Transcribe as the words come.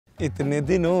इतने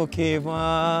दिनों के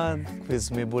बाद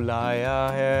क्विज में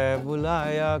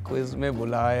बुलाया क्विज में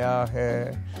बुलाया है.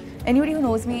 Anybody who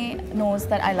knows me knows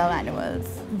that I love animals,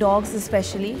 dogs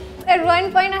especially. At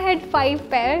one point I had 5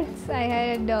 pets. I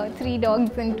had 3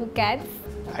 dogs and 2 cats.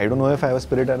 I don't know if I have a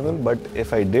spirit animal, but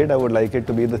if I did, I would like it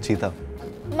to be the cheetah.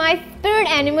 My spirit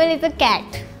animal is a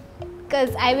cat.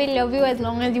 Because I will love you as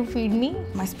long as you feed me.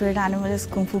 My spirit animal is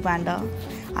Kung Fu Panda.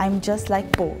 I'm just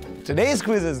like Po. Today's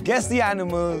quiz is guess the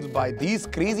animals by these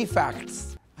crazy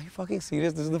facts. Are you fucking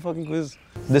serious? This is the fucking quiz.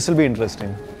 This will be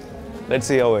interesting. Let's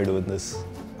see how I do with this.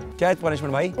 क्या है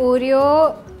punishment भाई? Oreo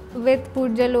with put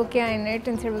jalokia in it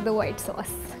instead of the white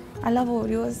sauce. I love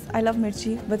Oreos. I love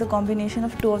mirchi. But the combination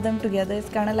of 2 of them together is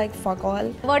kind of like fuck all.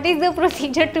 What is the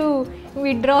procedure to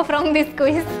withdraw from this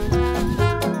quiz?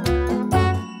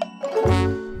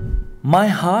 My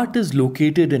heart is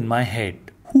located in my head.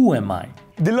 Who am I?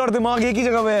 दिल और दिमाग एक ही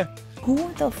जगह पे है. Who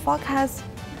the fuck has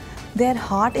their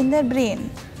heart in their brain?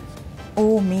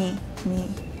 Oh, me.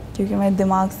 क्योंकि मैं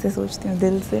दिमाग से सोचती हूँ,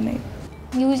 दिल से नहीं.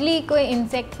 Usually कोई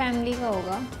insect family का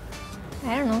होगा. I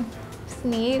don't know.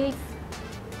 Snails.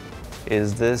 Is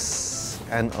this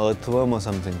an earthworm or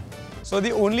something? So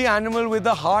the only animal with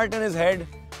a heart in his head,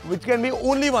 which can be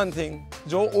only one thing,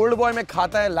 जो old boy में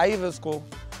खाता है live इसको,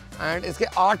 and इसके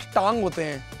 8 टांग होते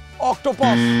हैं.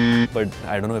 Octopus. But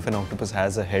I don't know if an octopus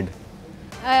has a head.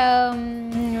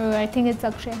 I think it's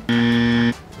Akshay.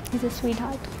 He's a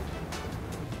sweetheart.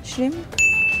 Shrimp?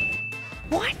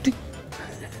 What?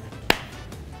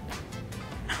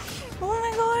 Oh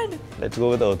my god. Let's go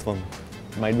with earthworm.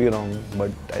 Might be wrong,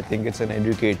 but I think it's an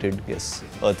educated guess.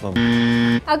 Earthworm.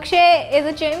 Akshay is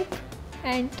a chimp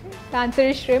and the answer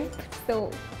is shrimp. So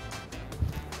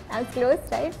that's close,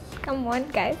 right? Come on,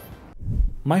 guys.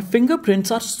 My fingerprints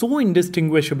are so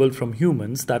indistinguishable from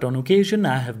humans that on occasion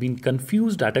I have been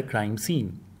confused at a crime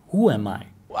scene. Who am I?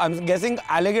 I'm guessing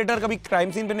alligator कभी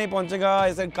crime scene पे नहीं पहुंचेगा.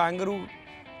 ऐसे kangaroo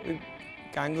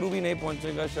भी नहीं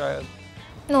पहुंचेगा शायद.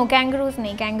 No, kangaroos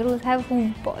nahi. Kangaroos have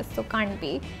hoof paws, so can't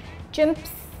be.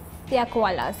 Chimps या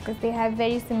koalas because they have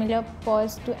very similar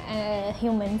paws to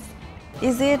humans.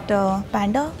 Is it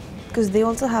panda? Because they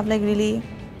also have like really...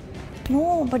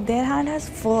 No, but their hand has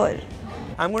fur.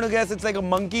 I'm going to guess it's like a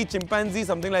monkey, chimpanzee,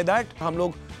 something like that. हम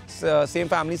लोग same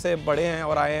family से बड़े हैं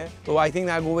और आए हैं. So I think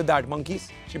I'll go with that. Monkeys,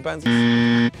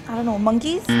 chimpanzees. I don't know.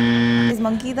 Monkeys? Is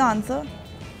monkey the answer?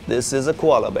 This is a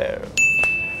koala bear.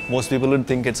 Most people would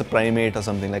think it's a primate or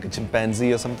something, like a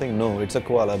chimpanzee or something. No, it's a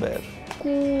koala bear.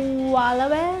 Koala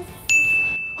bears?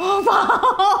 Oh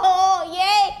wow!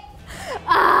 Yay!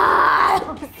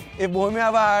 Ah! If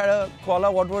Bohemia had a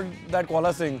koala, what would that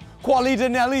koala sing? Quali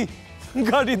Denelli.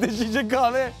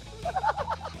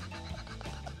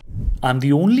 I'm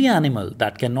the only animal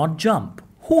that cannot jump.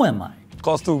 Who am I?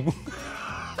 Costume.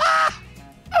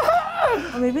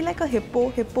 Or maybe like a hippo.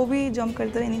 Hippo bhi jump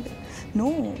karta hai nahi.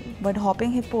 No, but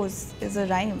hopping hippos is a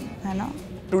rhyme, है ना?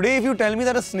 Today, if you tell me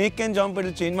that a snake can jump, it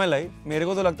will change my life. मेरे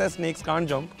को तो लगता है snakes can't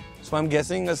jump. So I'm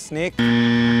guessing a snake.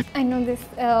 I know this.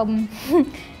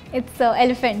 It's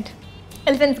elephant.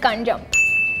 Elephants can't jump.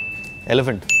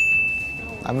 Elephant.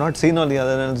 I've not seen all the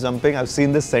other animals jumping. I've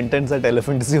seen this sentence that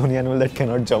elephant is the only animal that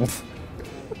cannot jump.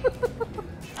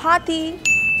 Hathi.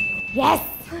 Yes.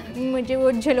 मुझे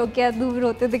वो झलोकिया दूर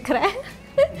होते दिख रहा है.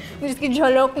 मुझे इसकी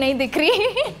झलोक नहीं दिख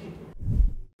रही.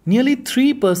 Nearly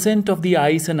 3% of the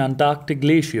ice in Antarctic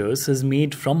glaciers is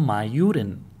made from my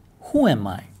urine. Who am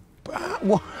I?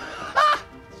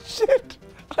 Shit!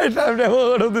 I've never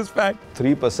heard of this fact.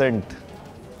 3%.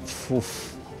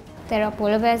 Oof. There are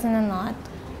polar bears in the north.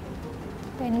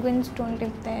 Penguins don't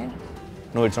live there.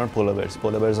 No, it's not polar bears.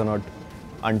 Polar bears are not.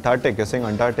 Antarctic, you're saying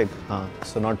Antarctic?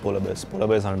 So not polar bears. Polar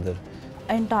bears aren't there.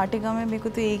 Antarctica में मेरे को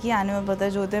तो एक ही animal पता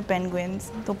है जो होते हैं penguins.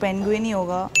 तो penguin ही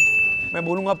होगा. मैं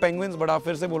बोलूँगा penguins, but आप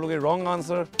फिर से बोलोगे wrong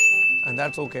answer, and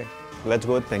that's okay. Let's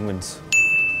go with penguins.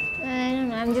 I don't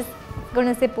know. I'm just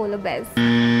gonna say polar bears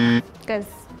because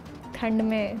ठंड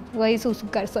में वही सूसू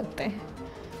कर सकते हैं.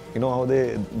 You know how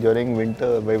they during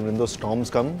winter when those storms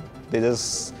come, they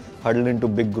just huddle into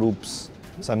big groups.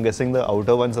 So I'm guessing the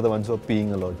outer ones are the ones who are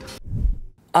peeing a lot.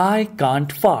 I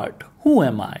can't fart. Who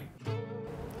am I?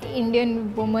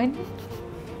 Indian woman.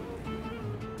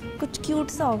 कुछ cute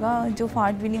सा होगा जो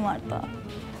फाट भी नहीं मारता.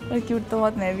 और cute तो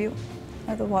बहुत मैं भी हूँ.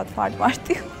 मैं तो बहुत फाट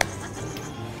मारती हूँ.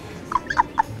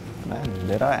 Man,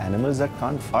 there are animals that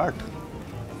can't fart.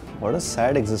 What a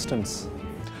sad existence.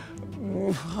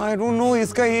 I don't know.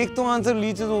 इसका एक तो आंसर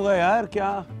लीचेस होगा यार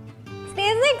क्या?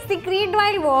 Snails like secrete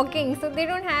while walking, so they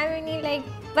don't have any like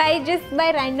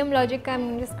by random logic.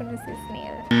 I'm just gonna say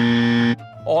snail.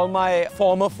 All my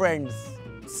former friends,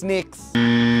 snakes.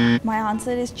 My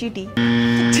answer is cheaty.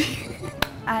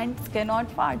 ants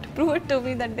cannot fart. Prove it to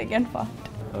me that they can fart.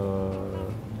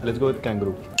 Let's go with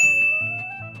kangaroo.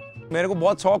 मेरे को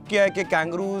बहुत शौक किया है कि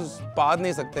kangaroos पाद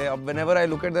नहीं सकते. अब whenever I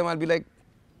look at them, I'll be like,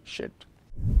 shit.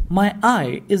 My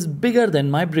eye is bigger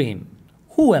than my brain.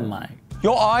 Who am I?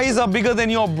 Your eyes are bigger than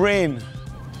your brain.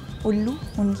 उल्लू,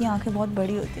 उनकी आंखें बहुत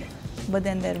बड़ी होती हैं. But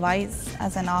then they're wise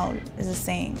as an owl is a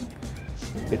saying.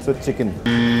 It's a chicken.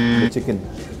 The chicken.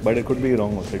 But it could be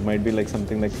wrong also. It might be like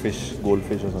something like fish,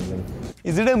 goldfish or something.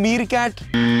 Is it a meerkat?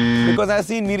 Because I've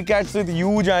seen meerkats with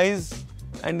huge eyes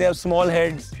and they have small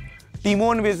heads.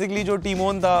 Timon basically, जो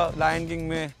Timon था Lion King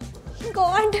में.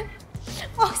 God,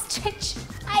 ostrich.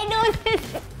 I know this.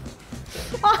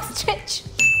 Ostrich.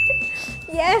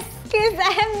 Yes, because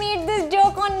I have made this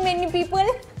joke on many people.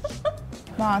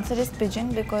 My answer is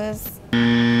pigeon because...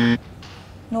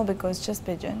 No, because just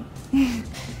pigeon.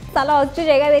 साला ostrich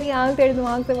रहेगा तेरी आँख तेरे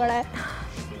दिमाग से बड़ा है.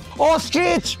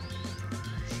 Ostrich!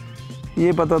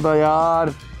 ये पता था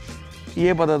यार.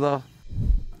 ये पता था.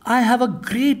 I have a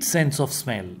great sense of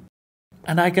smell.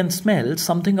 And I can smell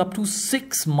something up to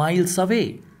 6 miles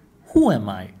away. Who am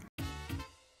I?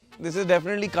 This is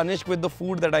definitely Kanishk with the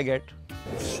food that I get.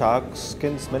 Sharks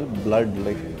can smell blood.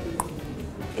 Like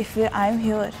If I'm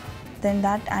here, then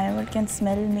that animal can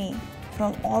smell me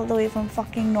from all the way from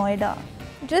fucking Noida.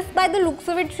 Just by the looks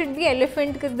of it, should be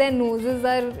elephant because their noses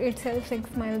are itself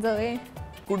 6 miles away.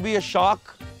 Could be a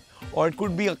shark or it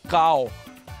could be a cow.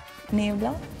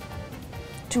 Nevla?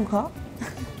 Chuha?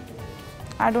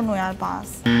 I don't know, yaar,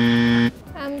 pass.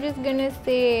 I'm just gonna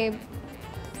say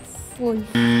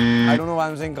wolf. I don't know why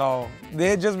I'm saying cow.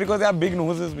 They just because they have big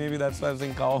noses, maybe that's why I'm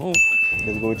saying cow.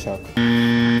 let's go with shark.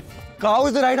 Cow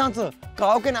is the right answer.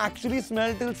 Cow can actually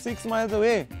smell till 6 miles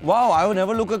away. Wow, I would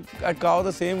never look at cow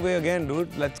the same way again,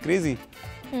 dude. That's crazy.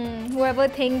 Whoever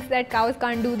thinks that cows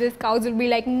can't do this, cows will be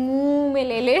like, muh mein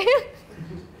le le.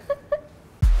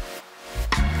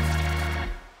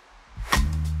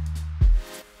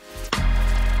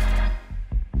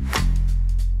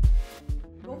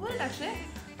 Go for it, Akshay.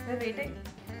 We're waiting.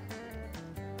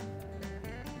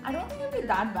 I don't think it'll be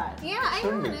that bad. Yeah, I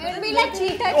know. It'll be like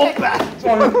cheetah check.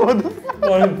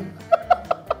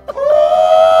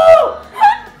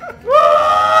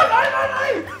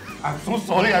 I'm so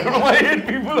sorry. I don't know why I hate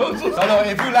people also. Hello,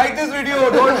 if you like this video,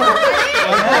 don't.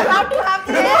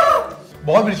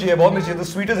 बहुत मिर्ची है, बहुत मिर्ची है. The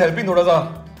sweet is helping थोड़ा सा.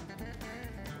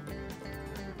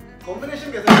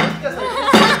 Combination कैसा है?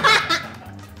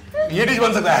 ये डिश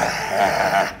बन सकता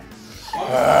है.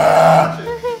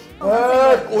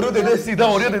 ओरियो दे दे, सीधा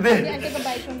Oreo they they. Take a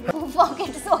bite from you. Fuck,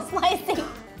 it's so spicy.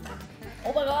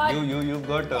 Oh my god. You've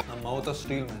got a mouth of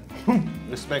steel, man.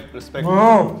 Respect.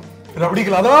 रबड़ी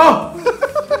खिला दो.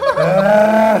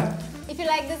 If you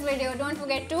like this video, don't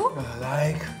forget to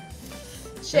Like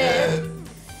share.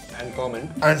 And comment.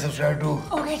 and subscribe to.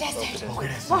 Okay, that's it. Okay,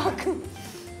 that's it. Fuck.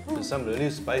 There's some really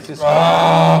spicy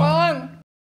stuff.